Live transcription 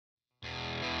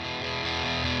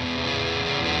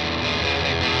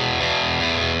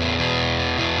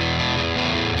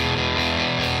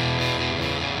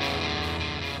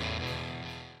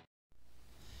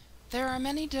There are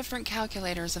many different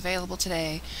calculators available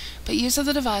today, but use of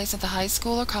the device at the high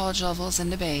school or college level is in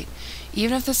debate.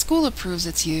 Even if the school approves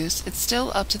its use, it's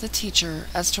still up to the teacher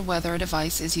as to whether a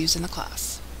device is used in the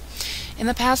class. In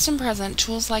the past and present,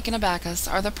 tools like an abacus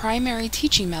are the primary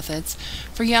teaching methods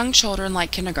for young children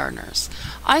like kindergartners.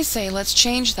 I say let's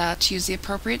change that to use the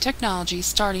appropriate technology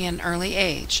starting at an early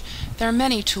age. There are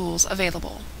many tools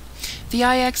available. The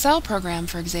IXL program,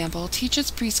 for example,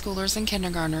 teaches preschoolers and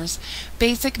kindergartners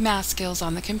basic math skills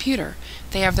on the computer.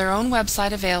 They have their own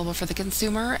website available for the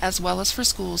consumer as well as for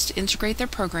schools to integrate their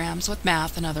programs with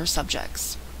math and other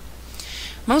subjects.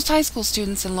 Most high school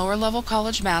students and lower-level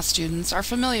college math students are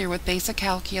familiar with basic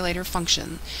calculator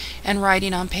function and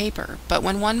writing on paper, but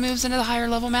when one moves into the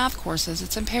higher-level math courses,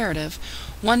 it's imperative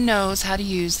one knows how to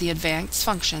use the advanced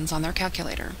functions on their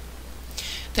calculator.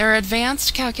 There are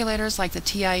advanced calculators like the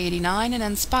TI-89 and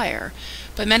Inspire,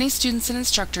 but many students and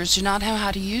instructors do not know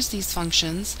how to use these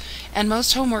functions, and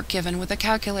most homework given with the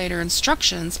calculator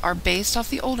instructions are based off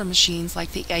the older machines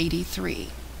like the 83.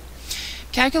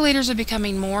 Calculators are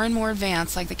becoming more and more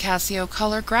advanced like the Casio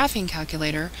Color Graphing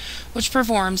Calculator, which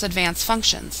performs advanced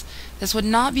functions. This would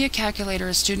not be a calculator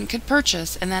a student could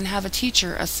purchase and then have a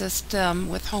teacher assist them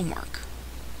with homework.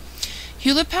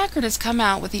 Hewlett-Packard has come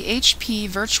out with the HP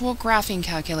Virtual Graphing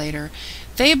Calculator.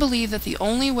 They believe that the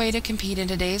only way to compete in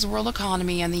today's world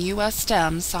economy and the U.S.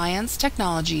 STEM, science,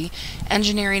 technology,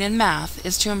 engineering, and math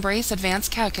is to embrace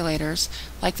advanced calculators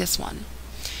like this one.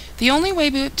 The only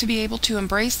way to be able to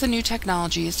embrace the new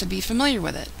technology is to be familiar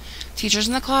with it. Teachers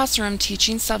in the classroom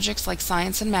teaching subjects like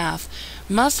science and math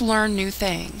must learn new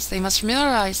things. They must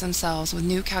familiarize themselves with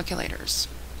new calculators.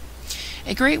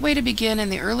 A great way to begin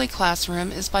in the early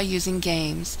classroom is by using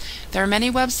games. There are many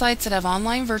websites that have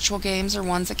online virtual games or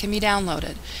ones that can be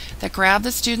downloaded that grab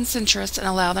the students' interest and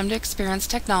allow them to experience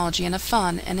technology in a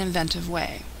fun and inventive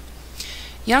way.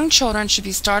 Young children should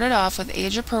be started off with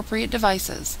age-appropriate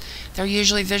devices. They're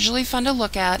usually visually fun to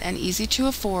look at and easy to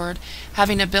afford,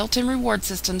 having a built-in reward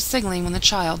system signaling when the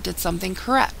child did something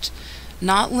correct,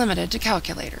 not limited to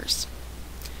calculators.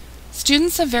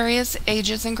 Students of various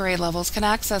ages and grade levels can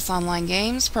access online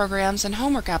games, programs, and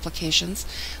homework applications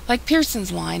like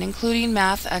Pearson's Line, including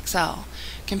Math XL.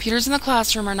 Computers in the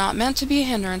classroom are not meant to be a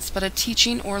hindrance but a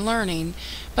teaching or learning,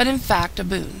 but in fact a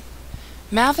boon.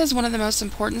 Math is one of the most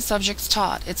important subjects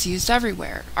taught. It's used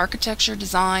everywhere: architecture,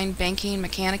 design, banking,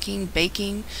 mechanicking,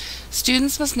 baking.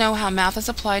 Students must know how math is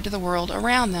applied to the world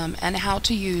around them and how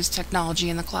to use technology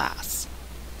in the class.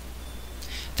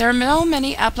 There are so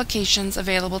many applications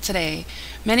available today.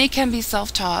 Many can be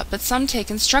self-taught, but some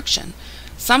take instruction.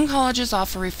 Some colleges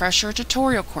offer refresher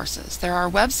tutorial courses. There are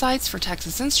websites for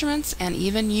Texas Instruments and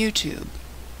even YouTube.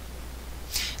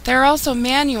 There are also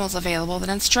manuals available that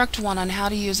instruct one on how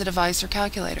to use a device or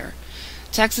calculator.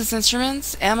 Texas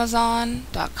Instruments,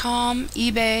 Amazon.com,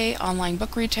 eBay, online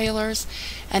book retailers,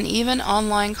 and even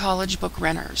online college book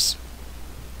renters.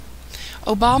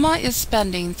 Obama is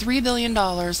spending $3 billion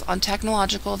on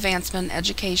technological advancement and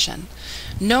education.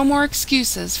 No more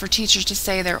excuses for teachers to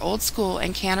say they're old school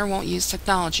and can or won't use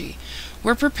technology.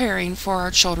 We're preparing for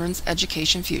our children's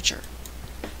education future.